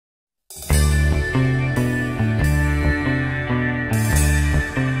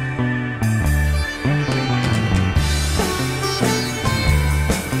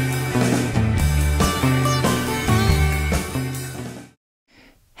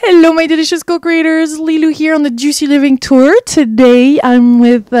Hello, my delicious co-creators. Lilou here on the Juicy Living Tour. Today, I'm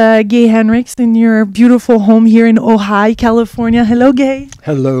with Gay Hendricks in your beautiful home here in Ojai, California. Hello, Gay.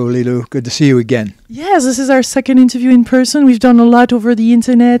 Hello, Lilou. Good to see you again. Yes, this is our second interview in person. We've done a lot over the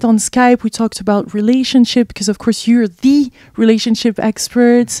internet, on Skype. We talked about relationship because, of course, you're the relationship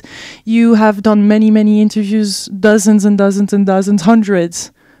experts. You have done many, many interviews, dozens and dozens and dozens,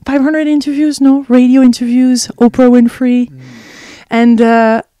 hundreds. 500 interviews, no? Radio interviews, Oprah Winfrey.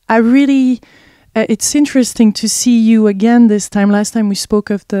 And I really, it's interesting to see you again this time. Last time we spoke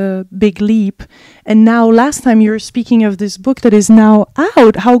of the big leap. And now last time you were speaking of this book that is now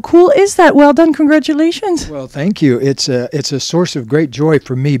out. How cool is that? Well done. Congratulations. Well, thank you. It's a source of great joy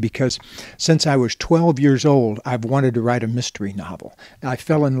for me because since I was 12 years old, I've wanted to write a mystery novel. I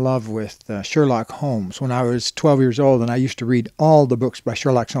fell in love with Sherlock Holmes when I was 12 years old, and I used to read all the books by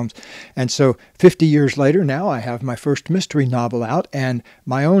Sherlock Holmes. And so 50 years later, now I have my first mystery novel out, and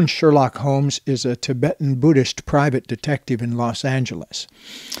my own Sherlock Holmes is a Tibetan Buddhist private detective in Los Angeles.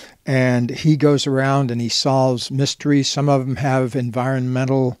 And he goes around and he solves mysteries. Some of them have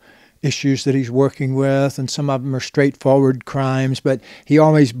environmental issues that he's working with, and some of them are straightforward crimes, but he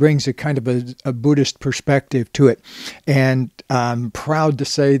always brings a kind of a Buddhist perspective to it. And I'm proud to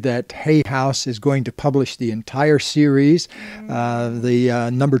say that Hay House is going to publish the entire series.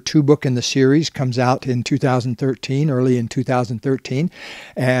 The number 2 book in the series comes out in 2013, early in 2013.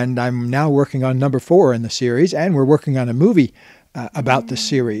 And I'm now working on number 4 in the series, and we're working on a movie about the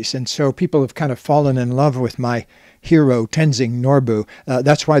series. And so people have kind of fallen in love with my hero, Tenzing Norbu.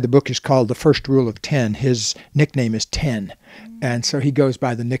 That's why the book is called The First Rule of 10. His nickname is 10. And so he goes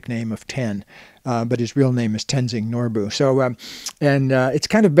by the nickname of 10. But his real name is Tenzing Norbu. So, it's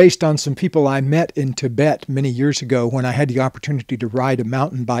kind of based on some people I met in Tibet many years ago when I had the opportunity to ride a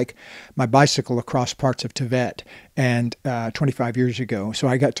mountain bike, my bicycle across parts of Tibet, and 25 years ago. So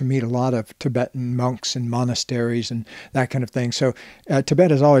I got to meet a lot of Tibetan monks and monasteries and that kind of thing. So Tibet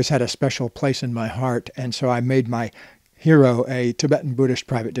has always had a special place in my heart, and so I made my hero a Tibetan Buddhist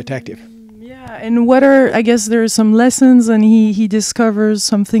private detective. Yeah, and what are, I guess there are some lessons, and he discovers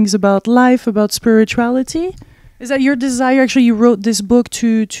some things about life, about spirituality. Is that your desire? Actually, you wrote this book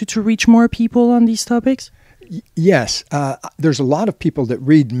to reach more people on these topics? Yes. There's a lot of people that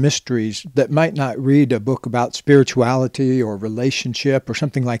read mysteries that might not read a book about spirituality or relationship or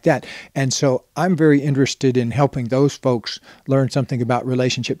something like that. And so I'm very interested in helping those folks learn something about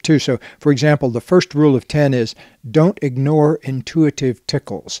relationship too. So, for example, the first rule of 10 is don't ignore intuitive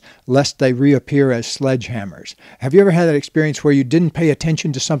tickles, lest they reappear as sledgehammers. Have you ever had that experience where you didn't pay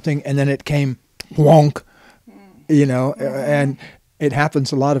attention to something and then it came wonk, and it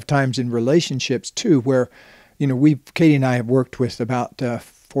happens a lot of times in relationships too, where Katie and I have worked with about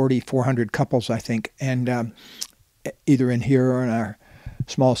 400 couples, I think, and either in here or in our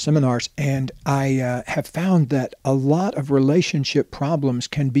small seminars. And I have found that a lot of relationship problems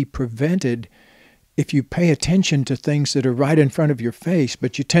can be prevented if you pay attention to things that are right in front of your face,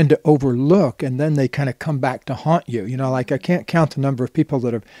 but you tend to overlook, and then they kind of come back to haunt you. Like I can't count the number of people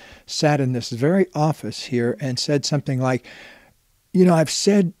that have sat in this very office here and said something like, I've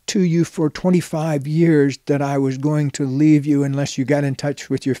said to you for 25 years that I was going to leave you unless you got in touch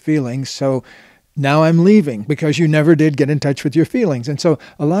with your feelings. So now I'm leaving because you never did get in touch with your feelings. And so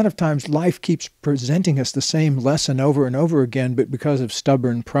a lot of times life keeps presenting us the same lesson over and over again, but because of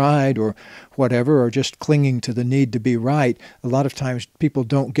stubborn pride or whatever, or just clinging to the need to be right, a lot of times people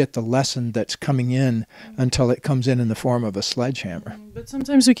don't get the lesson that's coming in until it comes in the form of a sledgehammer. But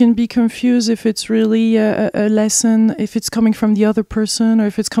sometimes we can be confused if it's really a lesson, if it's coming from the other person or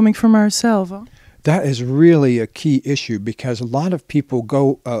if it's coming from ourselves. Huh? That is really a key issue because a lot of people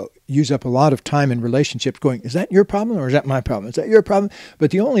use up a lot of time in relationships going, is that your problem or is that my problem? Is that your problem?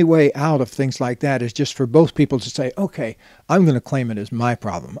 But the only way out of things like that is just for both people to say, okay, I'm going to claim it as my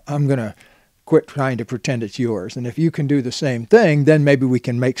problem. I'm going to quit trying to pretend it's yours. And if you can do the same thing, then maybe we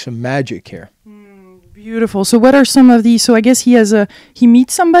can make some magic here. Beautiful. So what are some of these? So I guess he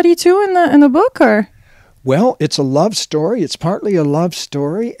meets somebody too in the book, or? Well, it's a love story. It's partly a love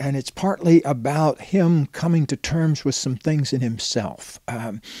story, and it's partly about him coming to terms with some things in himself.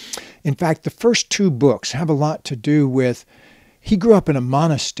 In fact, the first 2 books have a lot to do with, he grew up in a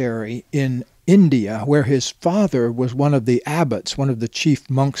monastery in India where his father was one of the abbots, one of the chief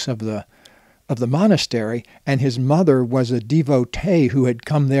monks of the monastery, and his mother was a devotee who had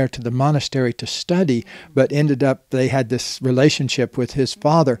come there to the monastery to study, but they had this relationship with his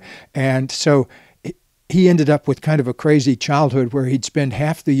father. And so he ended up with kind of a crazy childhood where he'd spend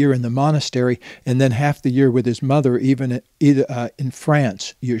half the year in the monastery and then half the year with his mother, even in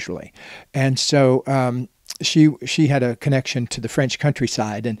France, usually. And so she had a connection to the French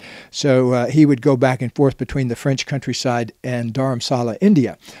countryside, and so he would go back and forth between the French countryside and Dharamsala,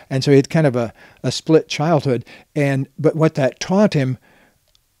 India, and so he had kind of a split childhood. But what that taught him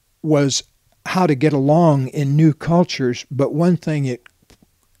was how to get along in new cultures. But one thing,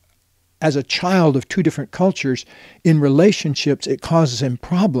 as a child of two different cultures, in relationships, it causes him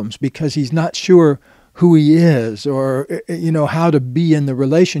problems because he's not sure who he is, or how to be in the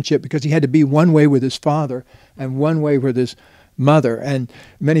relationship, because he had to be one way with his father and one way with his mother. And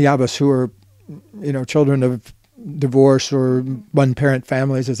many of us who are children of divorce or one parent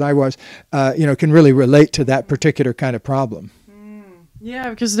families, as I was, can really relate to that particular kind of problem.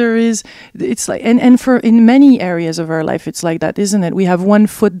 Yeah, because it's like, and for in many areas of our life, it's like that, isn't it? We have one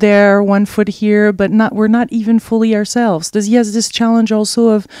foot there, one foot here, but we're not even fully ourselves. He has this challenge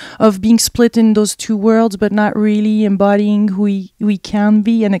also of being split in those two worlds, but not really embodying who we can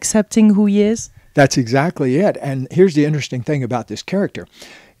be and accepting who he is. That's exactly it. And here's the interesting thing about this character.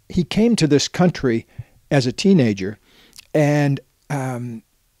 He came to this country as a teenager and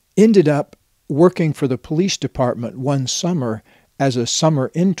ended up working for the police department one summer as a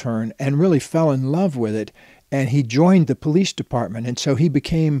summer intern, and really fell in love with it. And he joined the police department. And so he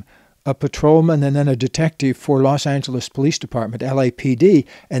became a patrolman and then a detective for Los Angeles Police Department, LAPD,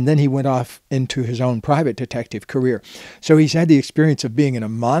 and then he went off into his own private detective career. So he's had the experience of being in a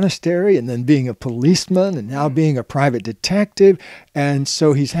monastery and then being a policeman and now being a private detective. And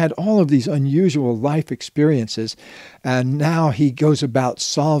so he's had all of these unusual life experiences. And now he goes about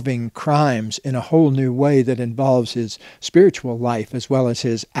solving crimes in a whole new way that involves his spiritual life as well as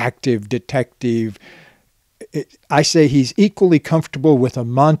his active detective. I say he's equally comfortable with a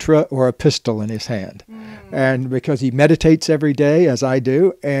mantra or a pistol in his hand. And because he meditates every day, as I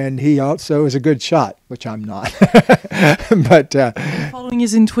do, and he also is a good shot, which I'm not. But following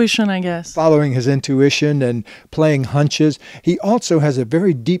his intuition, I guess. Following his intuition and playing hunches. He also has a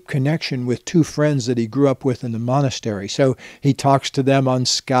very deep connection with two friends that he grew up with in the monastery. So he talks to them on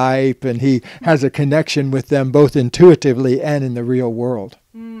Skype, and he has a connection with them both intuitively and in the real world.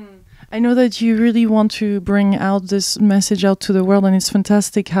 I know that you really want to bring out this message out to the world, and it's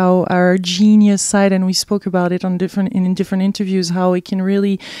fantastic how our genius side, and we spoke about it in different interviews, how it can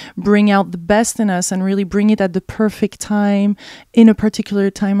really bring out the best in us and really bring it at the perfect time in a particular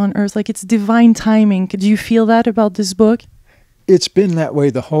time on earth. Like, it's divine timing. Do you feel that about this book? It's been that way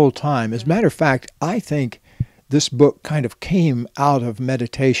the whole time. As a matter of fact, I think this book kind of came out of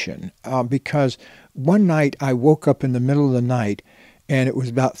meditation because one night I woke up in the middle of the night, and it was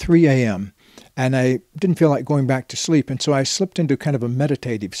about 3 a.m., and I didn't feel like going back to sleep. And so I slipped into kind of a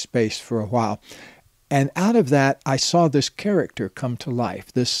meditative space for a while. And out of that, I saw this character come to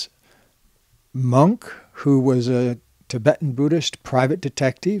life, this monk who was a Tibetan Buddhist private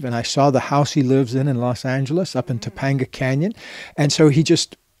detective. And I saw the house he lives in Los Angeles, up in Topanga Canyon. And so he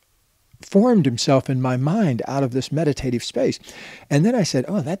just formed himself in my mind out of this meditative space. And then I said,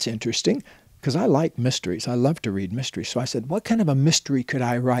 oh, that's interesting, because I like mysteries. I love to read mysteries. So I said, what kind of a mystery could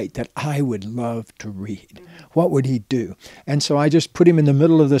I write that I would love to read? What would he do? And so I just put him in the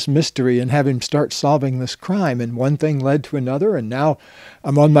middle of this mystery and have him start solving this crime. And one thing led to another. And now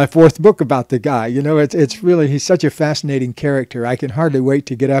I'm on my 4th book about the guy. It's really, he's such a fascinating character. I can hardly wait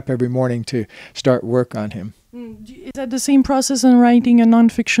to get up every morning to start work on him. Is that the same process in writing a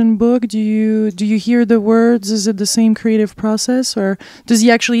nonfiction book? Do you hear the words? Is it the same creative process? Or does he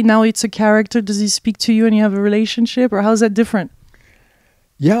actually, now it's a character, does he speak to you and you have a relationship? Or how's that different?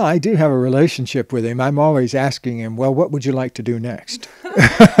 Yeah, I do have a relationship with him. I'm always asking him, well, what would you like to do next?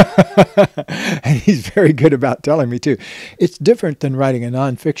 And he's very good about telling me too. It's different than writing a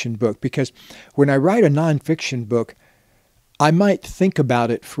nonfiction book, because when I write a nonfiction book, I might think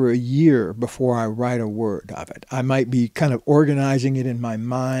about it for a year before I write a word of it. I might be kind of organizing it in my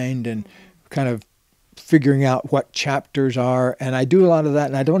mind and kind of figuring out what chapters are. And I do a lot of that,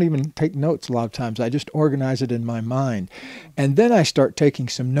 and I don't even take notes a lot of times. I just organize it in my mind. And then I start taking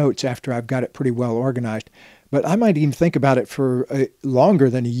some notes after I've got it pretty well organized. But I might even think about it for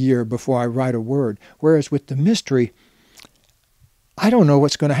longer than a year before I write a word. Whereas with the mystery, I don't know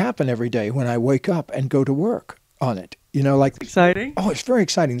what's going to happen every day when I wake up and go to work on it. Exciting. Oh, it's very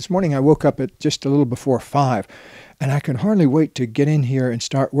exciting. This morning I woke up at just a little before 5, and I can hardly wait to get in here and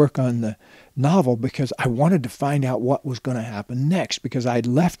start work on the novel, because I wanted to find out what was going to happen next, because I'd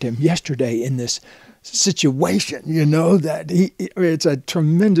left him yesterday in this situation, that it's a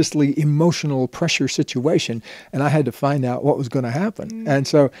tremendously emotional pressure situation, and I had to find out what was going to happen. And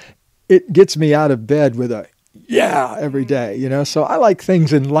so it gets me out of bed with a yeah every day, you know. So I like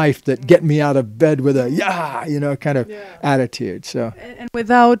things in life that get me out of bed with a yeah, you know, kind of attitude. So and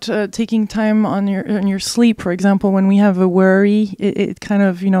without taking time on your sleep, for example, when we have a worry, it kind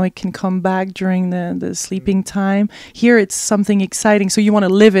of, you know, it can come back during the sleeping time. Here it's something exciting, so you want to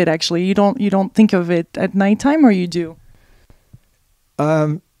live it. Actually, you don't think of it at nighttime, or you do?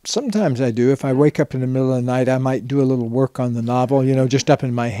 Sometimes I do. If I wake up in the middle of the night, I might do a little work on the novel, you know, just up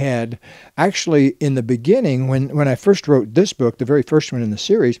in my head. Actually, in the beginning, when I first wrote this book, the very first one in the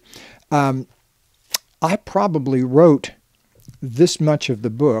series, I probably wrote this much of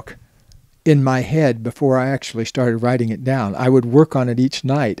the book in my head before I actually started writing it down. I would work on it each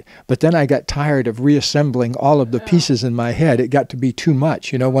night, but then I got tired of reassembling all of the pieces in my head. It got to be too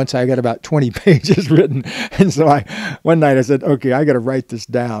much, you know, once I got about 20 pages written. And so one night I said, okay, I got to write this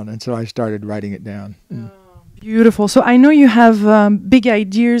down. And so I started writing it down. Beautiful. So I know you have big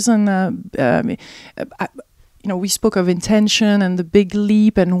ideas and you know, we spoke of intention and the big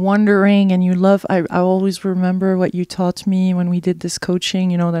leap and wondering, and you love, I always remember what you taught me when we did this coaching,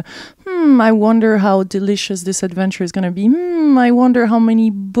 you know, I wonder how delicious this adventure is going to be. I wonder how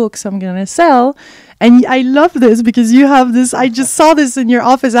many books I'm going to sell. And I love this because you have this, I just saw this in your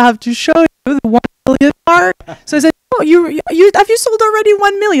office. I have to show you the 1 million mark. So I said, oh, have you sold already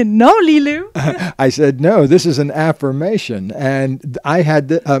 1 million? No, Lilou. I said, no, this is an affirmation. And I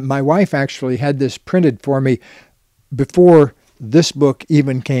had, my wife actually had this printed for me before this book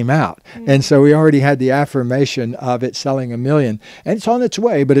even came out. And so we already had the affirmation of it selling 1 million. And it's on its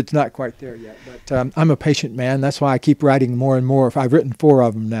way, but it's not quite there yet. But I'm a patient man. That's why I keep writing more and more. I've written 4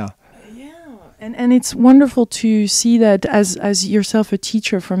 of them now. And it's wonderful to see that as yourself a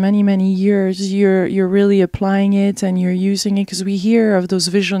teacher for many, many years, you're really applying it and you're using it, because we hear of those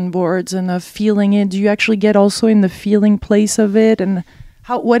vision boards and of feeling it. Do you actually get also in the feeling place of it? And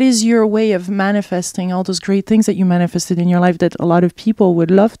what is your way of manifesting all those great things that you manifested in your life that a lot of people would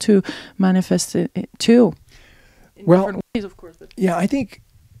love to manifest it too? In different ways, of course. Yeah, I think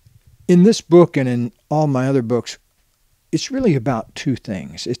in this book and in all my other books, it's really about 2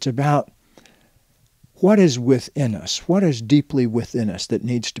 things. It's about what is within us, what is deeply within us that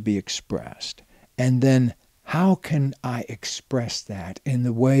needs to be expressed, and then how can I express that in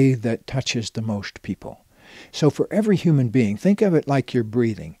the way that touches the most people. So for every human being, think of it like you're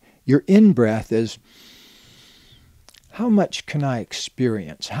breathing. Your in-breath is, how much can I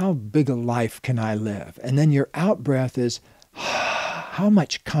experience? How big a life can I live? And then your out-breath is, how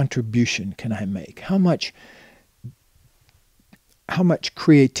much contribution can I make? How much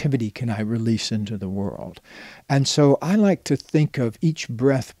creativity can I release into the world? And so I like to think of each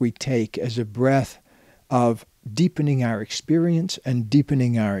breath we take as a breath of deepening our experience and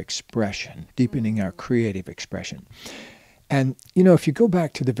deepening our expression, deepening our creative expression. And, you know, if you go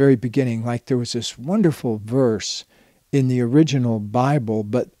back to the very beginning, like there was this wonderful verse in the original Bible,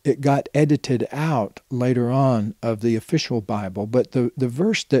 but it got edited out later on of the official Bible. But the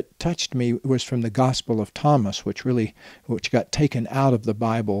verse that touched me was from the Gospel of Thomas, which got taken out of the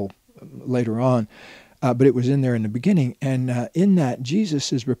Bible later on, but it was in there in the beginning. And in that,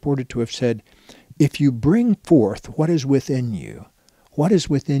 Jesus is reported to have said, if you bring forth what is within you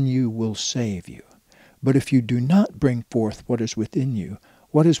will save you. But if you do not bring forth what is within you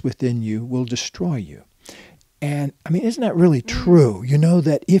will destroy you. And, I mean, isn't that really true? You know,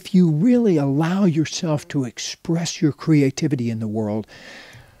 that if you really allow yourself to express your creativity in the world,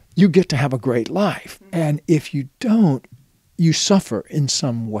 you get to have a great life. And if you don't, you suffer in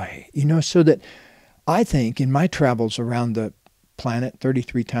some way. You know, so that I think in my travels around the planet,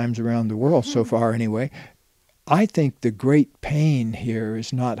 33 times around the world so far anyway, I think the great pain here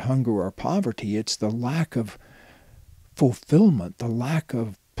is not hunger or poverty. It's the lack of fulfillment, the lack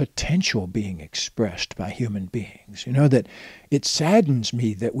of potential being expressed by human beings. You know, that it saddens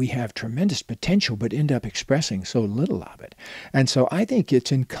me that we have tremendous potential but end up expressing so little of it. And so I think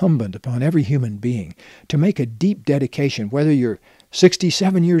it's incumbent upon every human being to make a deep dedication, whether you're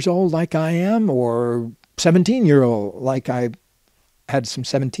 67 years old like I am or 17-year-old like I had some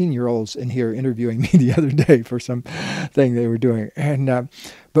 17-year-olds in here interviewing me the other day for some thing they were doing. And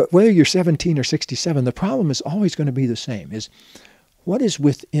but whether you're 17 or 67, the problem is always going to be the same, is what is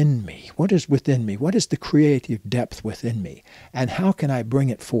within me? What is within me? What is the creative depth within me? And how can I bring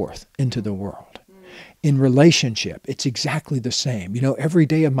it forth into the world? In relationship, it's exactly the same. You know, every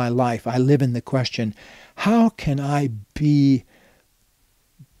day of my life, I live in the question, how can I be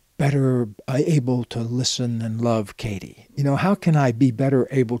better able to listen and love Katie? You know, how can I be better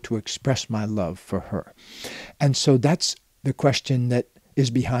able to express my love for her? And so that's the question that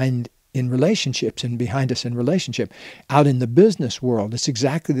is behind in relationships and behind us in relationship. Out in the business world, it's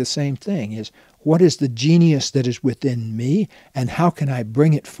exactly the same thing. Is what is the genius that is within me, and how can I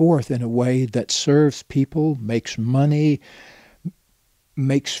bring it forth in a way that serves people, makes money,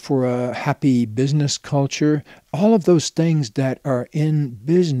 makes for a happy business culture. All of those things that are in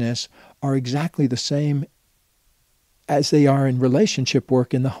business are exactly the same as they are in relationship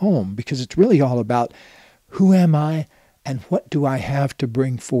work in the home, because it's really all about who am I and what do I have to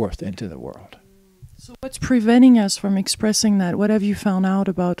bring forth into the world. So what's preventing us from expressing that? What have you found out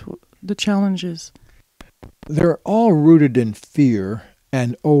about the challenges? They're all rooted in fear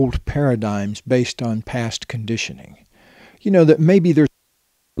and old paradigms based on past conditioning. You know, that maybe there's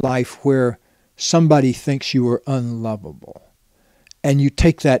a life where somebody thinks you are unlovable, and you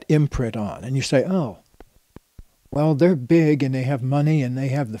take that imprint on and you say, oh, well, they're big and they have money and they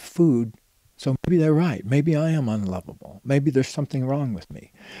have the food, so maybe they're right. Maybe I am unlovable. Maybe there's something wrong with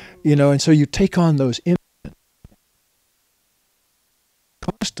me. You know, and so you take on those imprints.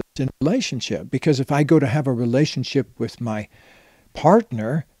 Cost us in relationship, because if I go to have a relationship with my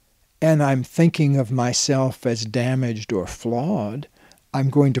partner and I'm thinking of myself as damaged or flawed, I'm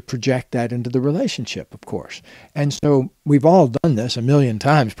going to project that into the relationship, of course. And so we've all done this a million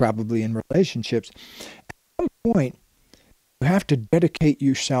times probably in relationships. At some point, you have to dedicate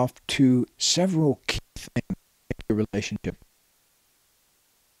yourself to several key things in your relationship.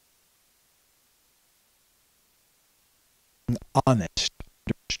 Honest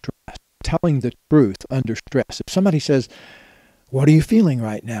under stress, telling the truth under stress. If somebody says, what are you feeling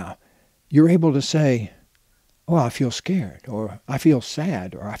right now? You're able to say, oh, I feel scared, or I feel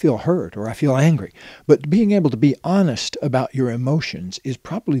sad, or I feel hurt, or I feel angry. But being able to be honest about your emotions is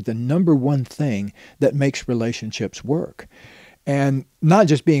probably the number one thing that makes relationships work. And not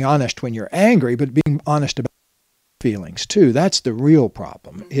just being honest when you're angry, but being honest about feelings too. That's the real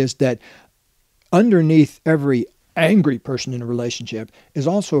problem, is that underneath every angry person in a relationship is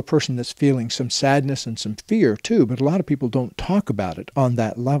also a person that's feeling some sadness and some fear too, but a lot of people don't talk about it on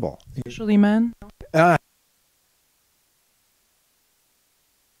that level. Usually men?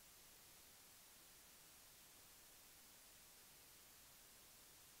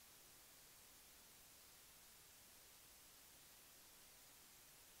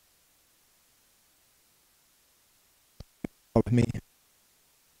 With me,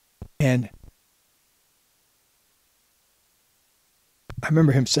 and I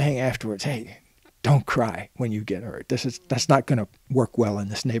remember him saying afterwards, hey, don't cry when you get hurt. That's not going to work well in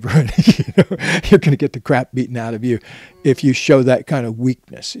this neighborhood. You're going to get the crap beaten out of you if you show that kind of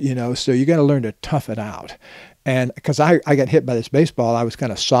weakness, so you got to learn to tough it out. And because I got hit by this baseball, I was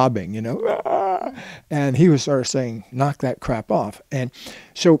kind of sobbing, and he was sort of saying, knock that crap off. And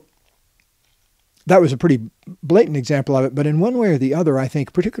so that was a pretty blatant example of it. But in one way or the other, I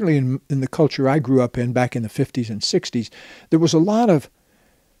think, particularly in the culture I grew up in back in the 50s and 60s, there was a lot of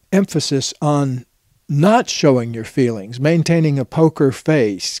emphasis on not showing your feelings, maintaining a poker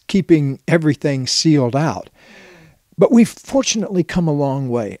face, keeping everything sealed out. But we've fortunately come a long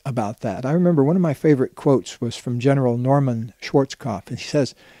way about that. I remember one of my favorite quotes was from General Norman Schwarzkopf. And he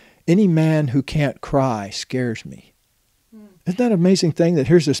says, any man who can't cry scares me. Isn't that an amazing thing that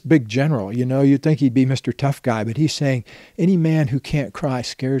here's this big general, you'd think he'd be Mr. Tough Guy, but he's saying, any man who can't cry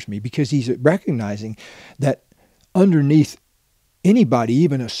scares me, because he's recognizing that underneath anybody,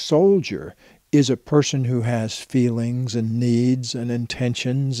 even a soldier, is a person who has feelings and needs and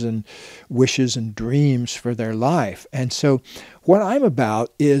intentions and wishes and dreams for their life. And so what I'm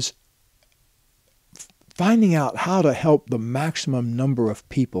about is finding out how to help the maximum number of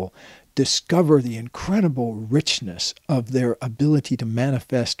people discover the incredible richness of their ability to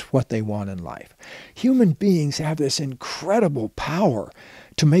manifest what they want in life. Human beings have this incredible power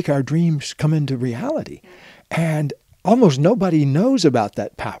to make our dreams come into reality. And almost nobody knows about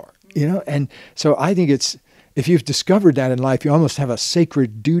that power, And so I think if you've discovered that in life, you almost have a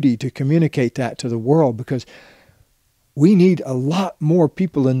sacred duty to communicate that to the world, because we need a lot more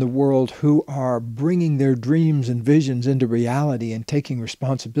people in the world who are bringing their dreams and visions into reality and taking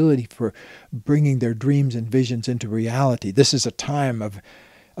responsibility for bringing their dreams and visions into reality. This is a time of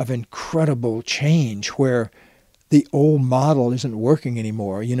incredible change where the old model isn't working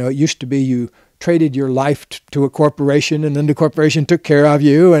anymore. It used to be you traded your life to a corporation, and then the corporation took care of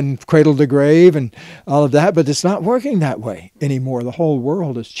you and cradled to grave and all of that, but it's not working that way anymore. The whole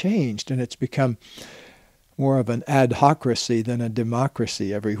world has changed, and it's become more of an adhocracy than a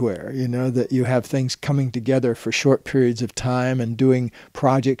democracy everywhere, that you have things coming together for short periods of time and doing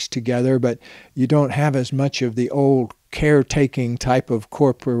projects together, but you don't have as much of the old caretaking type of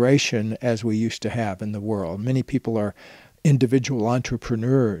corporation as we used to have in the world. Many people are individual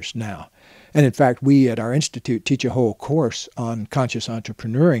entrepreneurs now. And in fact, we at our institute teach a whole course on conscious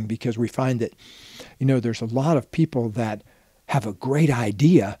entrepreneuring because we find that, there's a lot of people that have a great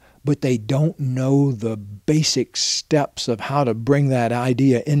idea, but they don't know the basic steps of how to bring that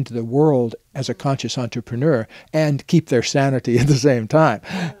idea into the world as a conscious entrepreneur and keep their sanity at the same time.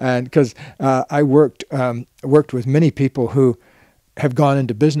 And because I worked with many people who have gone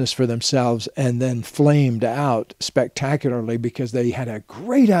into business for themselves and then flamed out spectacularly because they had a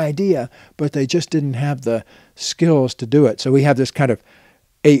great idea, but they just didn't have the skills to do it. So we have this kind of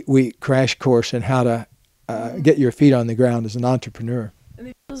 8-week crash course in how to get your feet on the ground as an entrepreneur. And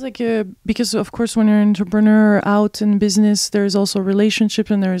it feels like, because of course when you're an entrepreneur out in business, there's also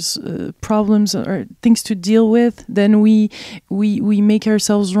relationship and there's problems or things to deal with. Then we make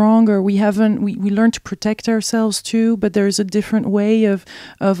ourselves wrong, or we learn to protect ourselves too, but there's a different way of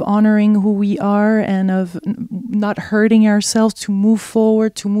honoring who we are and of not hurting ourselves to move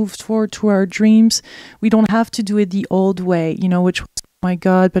forward to our dreams. We don't have to do it the old way, which, my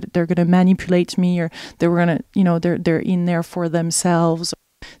God, but they're going to manipulate me, or they're going to, they're in there for themselves.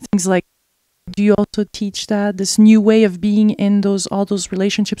 Things like, do you also teach that, this new way of being in all those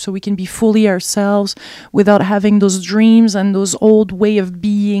relationships so we can be fully ourselves without having those dreams and those old way of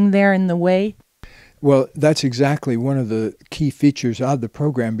being there in the way? Well, that's exactly one of the key features of the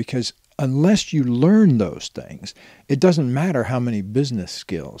program, because unless you learn those things, it doesn't matter how many business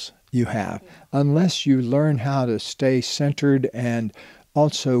skills you have. Unless you learn how to stay centered and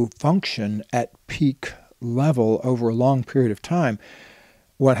also function at peak level over a long period of time,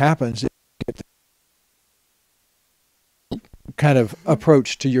 what happens is you get the kind of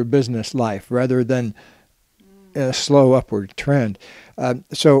approach to your business life rather than a slow upward trend.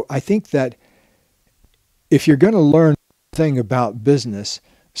 So I think that if you're going to learn a thing about business,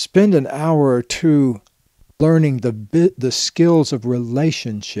 spend an hour or two learning the skills of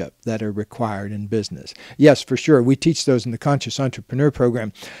relationship that are required in business. Yes, for sure, we teach those in the Conscious Entrepreneur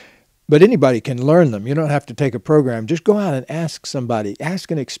Program, but anybody can learn them. You don't have to take a program. Just go out and ask somebody, ask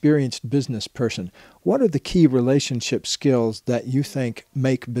an experienced business person, what are the key relationship skills that you think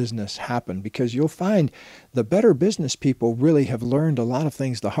make business happen? Because you'll find the better business people really have learned a lot of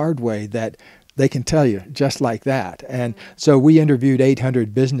things the hard way that they can tell you just like that. And so we interviewed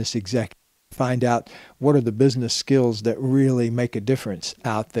 800 business executives, find out what are the business skills that really make a difference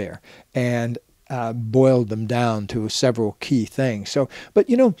out there, and boiled them down to several key things. So, but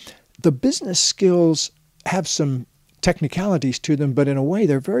the business skills have some technicalities to them, but in a way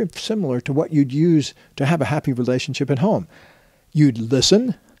they're very similar to what you'd use to have a happy relationship at home. You'd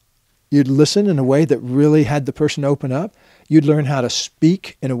listen in a way that really had the person open up. You'd learn how to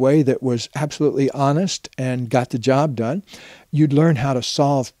speak in a way that was absolutely honest and got the job done. You'd learn how to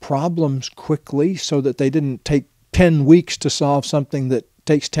solve problems quickly so that they didn't take 10 weeks to solve something that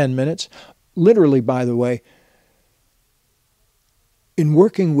takes 10 minutes. Literally, by the way, in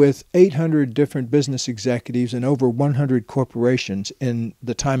working with 800 different business executives and over 100 corporations in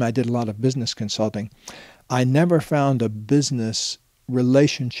the time I did a lot of business consulting, I never found a business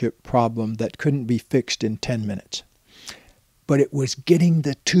relationship problem that couldn't be fixed in 10 minutes. But it was getting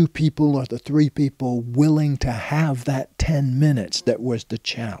the 2 people or the 3 people willing to have that 10 minutes that was the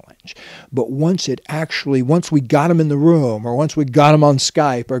challenge. But once we got them in the room, or once we got them on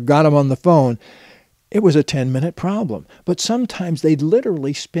Skype or got them on the phone, it was a 10-minute problem. But sometimes they'd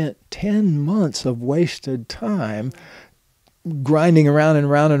literally spent 10 months of wasted time grinding around and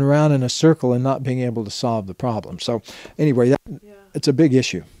around and around in a circle and not being able to solve the problem. So anyway, it's a big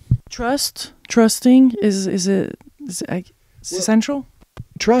issue. Trusting is essential?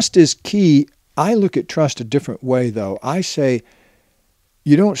 Trust is key. I look at trust a different way, though. I say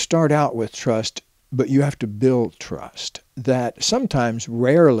you don't start out with trust, but you have to build trust. That sometimes,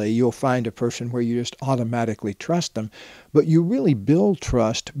 rarely, you'll find a person where you just automatically trust them, but you really build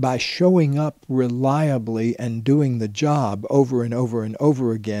trust by showing up reliably and doing the job over and over and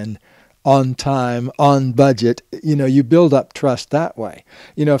over again, on time, on budget. You build up trust that way.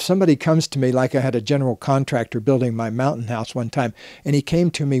 If somebody comes to me, like I had a general contractor building my mountain house one time, and he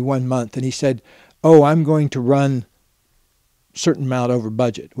came to me one month and he said, "Oh, I'm going to run a certain amount over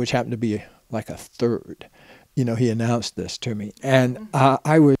budget," which happened to be like a third. He announced this to me, and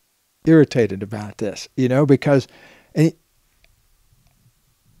I was irritated about this, because, and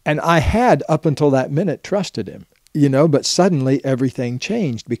I had up until that minute trusted him. But suddenly everything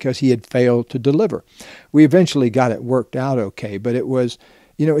changed because he had failed to deliver. We eventually got it worked out okay, but it was,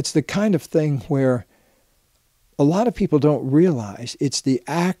 it's the kind of thing where a lot of people don't realize it's the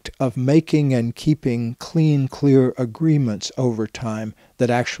act of making and keeping clean, clear agreements over time that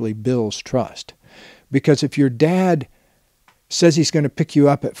actually builds trust. Because if your dad says he's going to pick you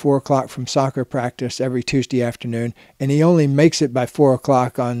up at 4 o'clock from soccer practice every Tuesday afternoon, and he only makes it by 4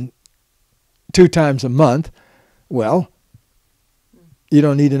 o'clock on 2 times a month, well, you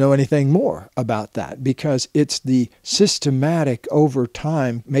don't need to know anything more about that, because it's the systematic over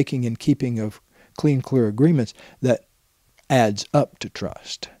time making and keeping of clean, clear agreements that adds up to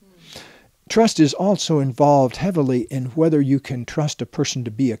trust. Trust is also involved heavily in whether you can trust a person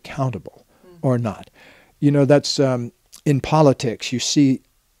to be accountable or not. You know, that's in politics, you see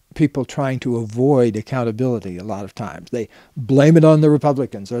people trying to avoid accountability a lot of times. They blame it on the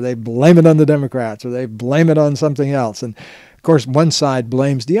Republicans, or they blame it on the Democrats, or they blame it on something else. And of course, one side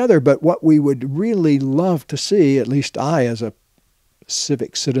blames the other, but what we would really love to see, at least I as a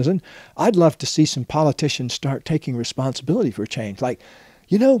civic citizen, I'd love to see some politicians start taking responsibility for change. Like,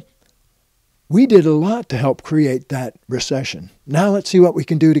 you know, we did a lot to help create that recession. Now let's see what we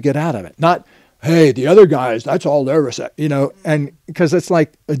can do to get out of it. Not, hey, the other guys, that's all their recession, you know, and because it's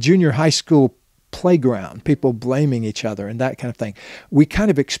like a junior high school playground, people blaming each other and that kind of thing. We kind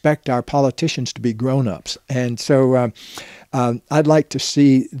of expect our politicians to be grown-ups. And so I'd like to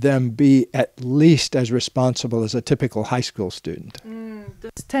see them be at least as responsible as a typical high school student.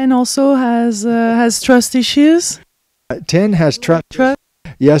 Does 10 also has trust issues? 10 has trust.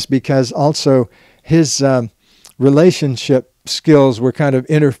 Yes, because also his relationship skills were kind of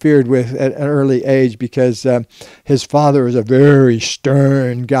interfered with at an early age, because his father was a very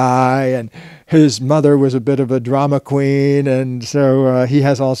stern guy and his mother was a bit of a drama queen, and so he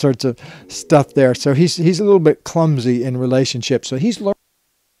has all sorts of stuff there. So he's a little bit clumsy in relationships. So he's learning.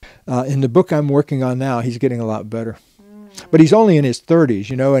 In the book I'm working on now, he's getting a lot better. But he's only in his 30s,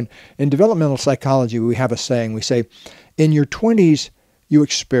 you know, and in developmental psychology we have a saying. We say, in your 20s you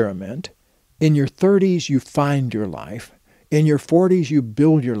experiment, in your 30s you find your life, in your 40s, you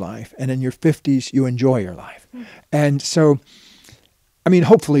build your life, and in your 50s, you enjoy your life. And so, I mean,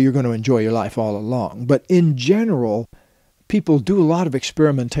 hopefully you're going to enjoy your life all along. But in general, people do a lot of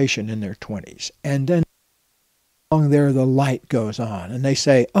experimentation in their 20s. And then along there, the light goes on. And they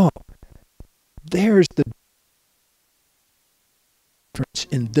say, oh, there's the difference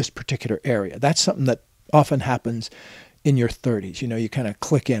in this particular area. That's something that often happens in your 30s, you know, you kind of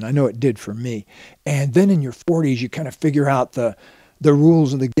click in. I know it did for me. And then in your 40s, you kind of figure out the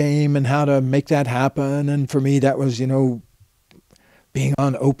rules of the game and how to make that happen. And for me, that was, you know, being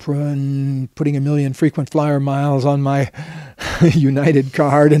on Oprah and putting 1 million frequent flyer miles on my United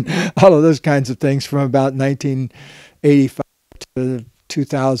card and all of those kinds of things from about 1985 to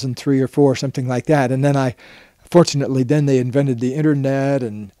 2003 or 4, something like that. And then fortunately, then they invented the internet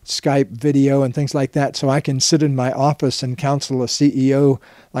and Skype video and things like that, so I can sit in my office and counsel a CEO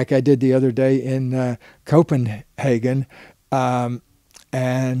like I did the other day in Copenhagen.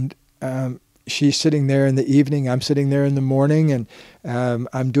 She's sitting there in the evening, I'm sitting there in the morning, and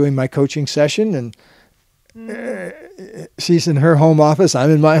I'm doing my coaching session, and she's in her home office,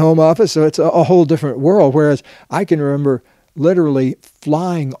 I'm in my home office, so it's a whole different world, whereas I can remember literally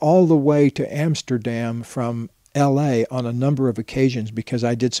flying all the way to Amsterdam from LA on a number of occasions because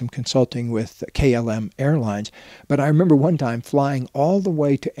I did some consulting with KLM Airlines. But I remember one time flying all the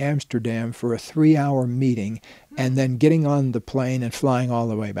way to Amsterdam for a 3-hour meeting and then getting on the plane and flying all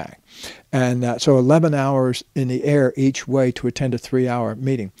the way back. And so 11 hours in the air each way to attend a 3-hour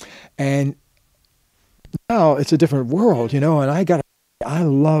meeting. And now it's a different world, you know, and I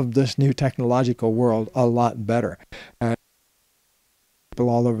love this new technological world a lot better. People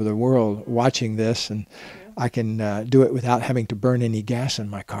all over the world watching this, and I can do it without having to burn any gas in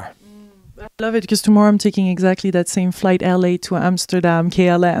my car. I love it because tomorrow I'm taking exactly that same flight, LA to Amsterdam,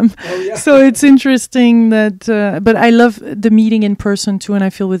 KLM. Oh, yeah. So it's interesting that, but I love the meeting in person too. And I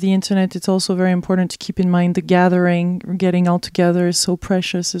feel with the internet, it's also very important to keep in mind the gathering, getting all together is so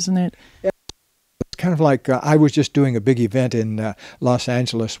precious, isn't it? Yeah. It's kind of like I was just doing a big event in Los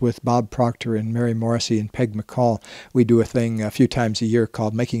Angeles with Bob Proctor and Mary Morrissey and Peg McCall. We do a thing a few times a year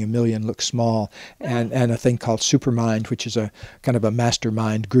called Making a Million Look Small, and a thing called Supermind, which is a kind of a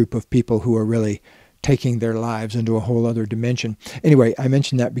mastermind group of people who are really taking their lives into a whole other dimension. Anyway, I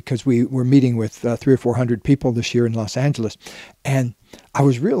mentioned that because we were meeting with 300 or 400 people this year in Los Angeles, and I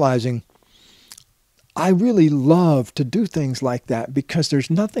was realizing I really love to do things like that because there's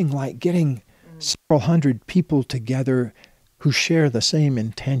nothing like getting several hundred people together who share the same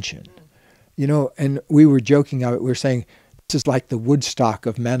intention, you know. And we were joking about it. We were saying this is like the Woodstock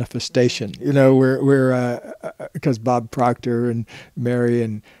of manifestation, you know. We're because Bob Proctor and Mary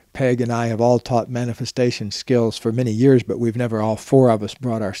and Peg and I have all taught manifestation skills for many years, but we've never, all 4 of us,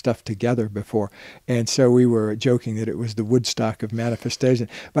 brought our stuff together before. And so we were joking that it was the Woodstock of manifestation.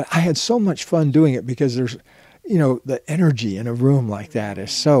 But I had so much fun doing it because there's, you know, the energy in a room like that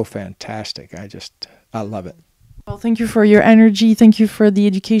is so fantastic. I love it. Well, thank you for your energy. Thank you for the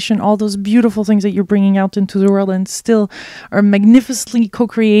education, all those beautiful things that you're bringing out into the world and still are magnificently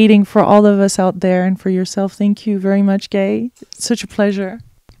co-creating for all of us out there and for yourself. Thank you very much, Gay. It's such a pleasure.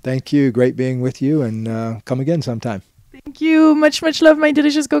 Thank you. Great being with you, and come again sometime. Thank you. Much, much love, my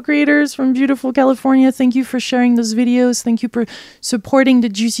delicious co-creators from beautiful California. Thank you for sharing those videos. Thank you for supporting the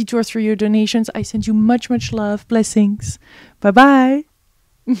Juicy Tour through your donations. I send you much, much love. Blessings. Bye-bye.